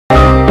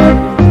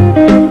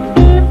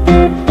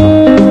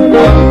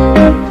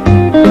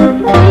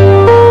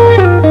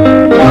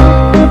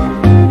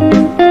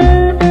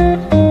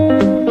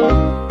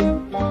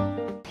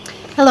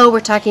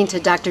talking to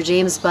Dr.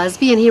 James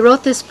Busby, and he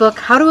wrote this book,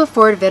 How to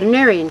Afford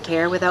Veterinarian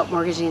Care Without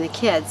Mortgaging the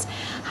Kids.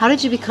 How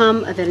did you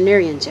become a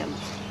veterinarian, Jim?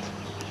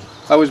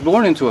 I was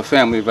born into a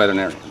family of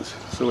veterinarians,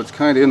 so it's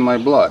kind of in my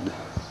blood.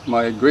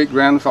 My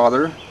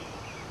great-grandfather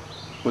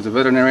was a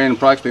veterinarian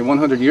approximately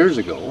 100 years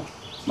ago.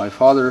 My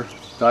father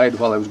died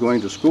while I was going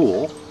to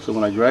school, so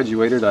when I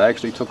graduated I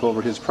actually took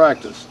over his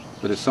practice.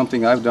 But it's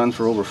something I've done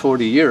for over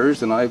 40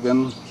 years, and I've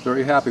been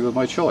very happy with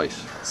my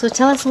choice. So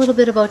tell us a little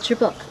bit about your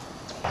book.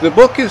 The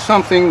book is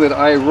something that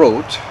I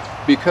wrote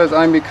because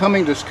I'm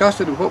becoming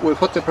disgusted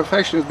with what the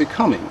profession is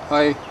becoming.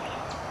 I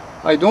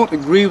don't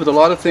agree with a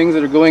lot of things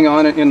that are going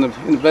on in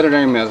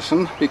veterinary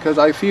medicine because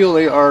I feel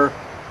they are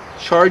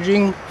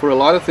charging for a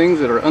lot of things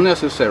that are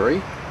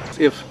unnecessary.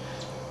 If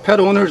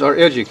pet owners are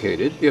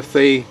educated, if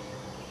they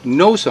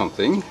know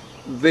something,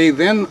 they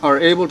then are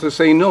able to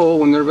say no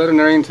when their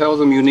veterinarian tells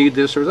them you need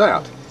this or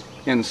that.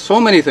 And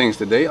so many things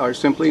today are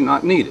simply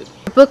not needed.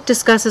 The book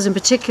discusses in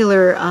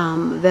particular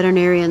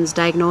veterinarians'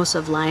 diagnosis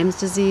of Lyme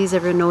disease.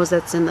 Everyone knows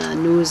that's in the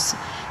news.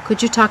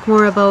 Could you talk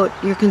more about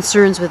your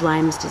concerns with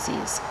Lyme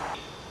disease?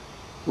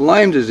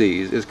 Lyme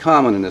disease is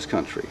common in this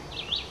country.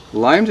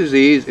 Lyme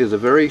disease is a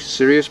very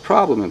serious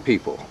problem in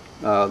people.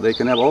 They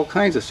can have all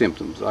kinds of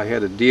symptoms. I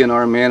had a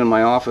DNR man in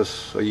my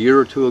office a year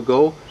or two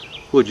ago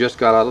who had just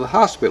got out of the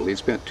hospital. He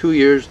spent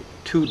 2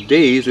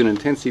 days in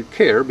intensive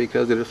care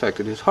because it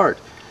affected his heart.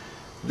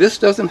 This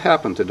doesn't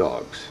happen to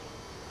dogs.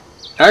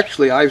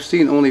 Actually, I've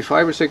seen only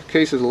 5 or 6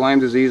 cases of Lyme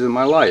disease in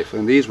my life,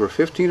 and these were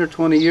 15 or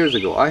 20 years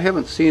ago. I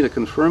haven't seen a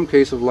confirmed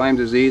case of Lyme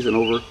disease in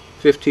over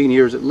 15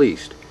 years at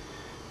least.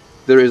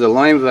 There is a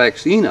Lyme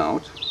vaccine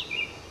out,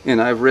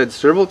 and I've read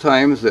several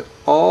times that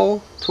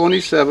all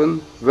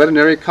 27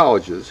 veterinary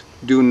colleges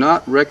do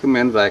not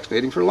recommend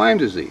vaccinating for Lyme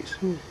disease.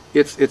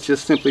 It's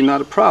just simply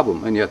not a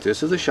problem, and yet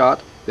this is a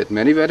shot that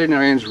many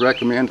veterinarians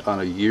recommend on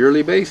a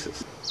yearly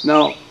basis.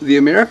 Now, the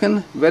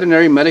American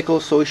Veterinary Medical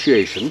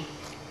Association,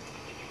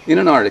 in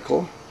an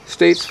article,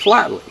 states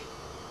flatly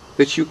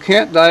that you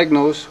can't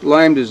diagnose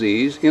Lyme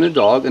disease in a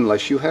dog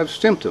unless you have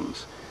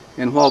symptoms.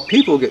 And while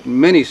people get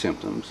many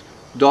symptoms,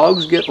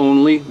 dogs get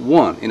only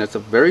one, and it's a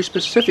very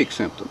specific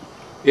symptom.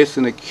 It's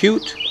an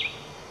acute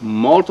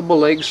multiple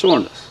leg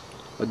soreness.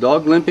 A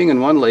dog limping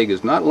in one leg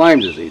is not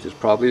Lyme disease, it's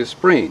probably a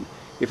sprain.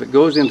 If it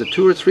goes into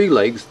 2 or 3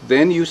 legs,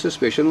 then you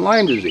suspicion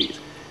Lyme disease.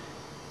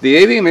 The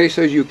AVMA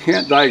says you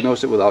can't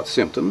diagnose it without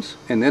symptoms,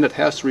 and then it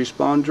has to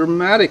respond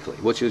dramatically,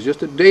 which is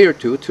just a day or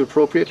two to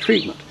appropriate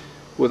treatment.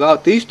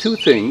 Without these 2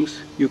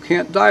 things, you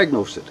can't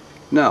diagnose it.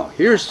 Now,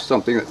 here's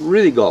something that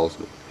really galls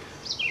me.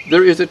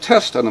 There is a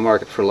test on the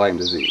market for Lyme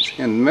disease,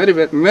 and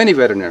many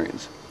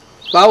veterinarians,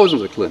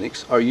 thousands of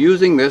clinics, are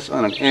using this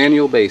on an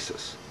annual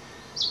basis.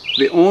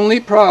 The only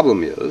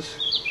problem is,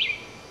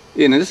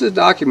 and this is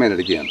documented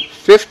again,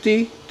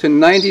 50 to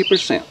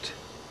 90%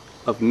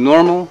 of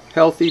normal,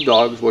 healthy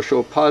dogs will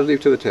show positive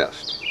to the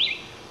test.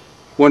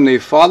 When they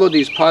follow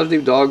these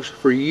positive dogs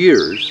for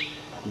years,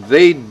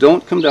 they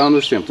don't come down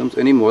with symptoms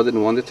any more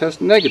than one that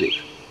tests negative.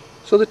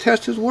 So the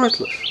test is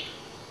worthless.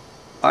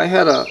 I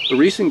had a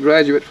recent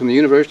graduate from the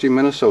University of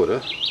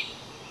Minnesota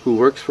who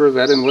works for a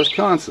vet in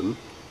Wisconsin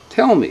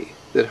tell me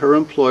that her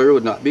employer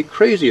would not be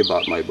crazy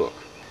about my book.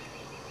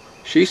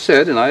 She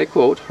said, and I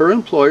quote, her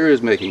employer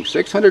is making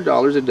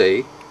 $600 a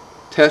day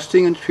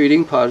testing and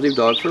treating positive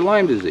dogs for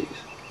Lyme disease.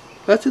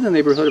 That's in the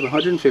neighborhood of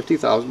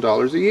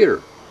 $150,000 a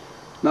year.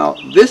 Now,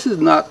 this is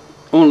not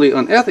only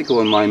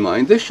unethical in my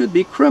mind, this should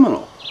be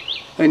criminal.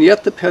 And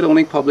yet the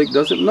pet-owning public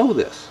doesn't know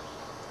this.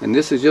 And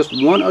this is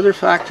just one other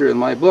factor in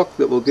my book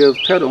that will give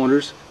pet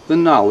owners the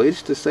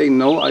knowledge to say,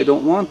 no, I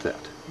don't want that.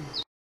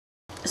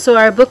 So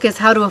our book is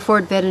How to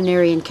Afford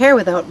Veterinarian Care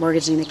Without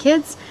Mortgaging the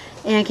Kids.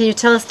 And can you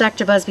tell us,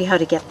 Dr. Busby, how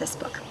to get this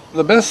book?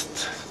 The best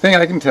thing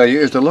I can tell you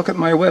is to look at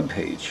my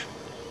webpage,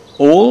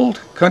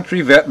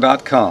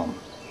 oldcountryvet.com.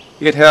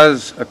 It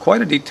has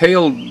quite a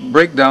detailed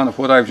breakdown of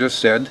what I've just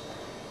said.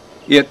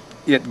 It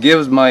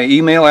gives my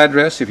email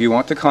address if you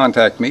want to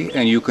contact me,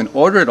 and you can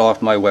order it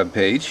off my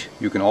webpage.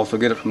 You can also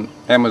get it from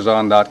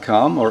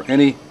Amazon.com, or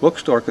any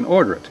bookstore can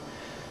order it.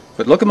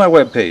 But look at my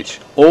webpage,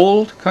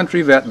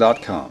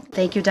 oldcountryvet.com.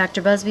 Thank you,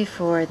 Dr. Busby,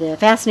 for the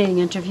fascinating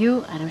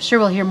interview, and I'm sure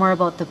we'll hear more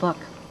about the book.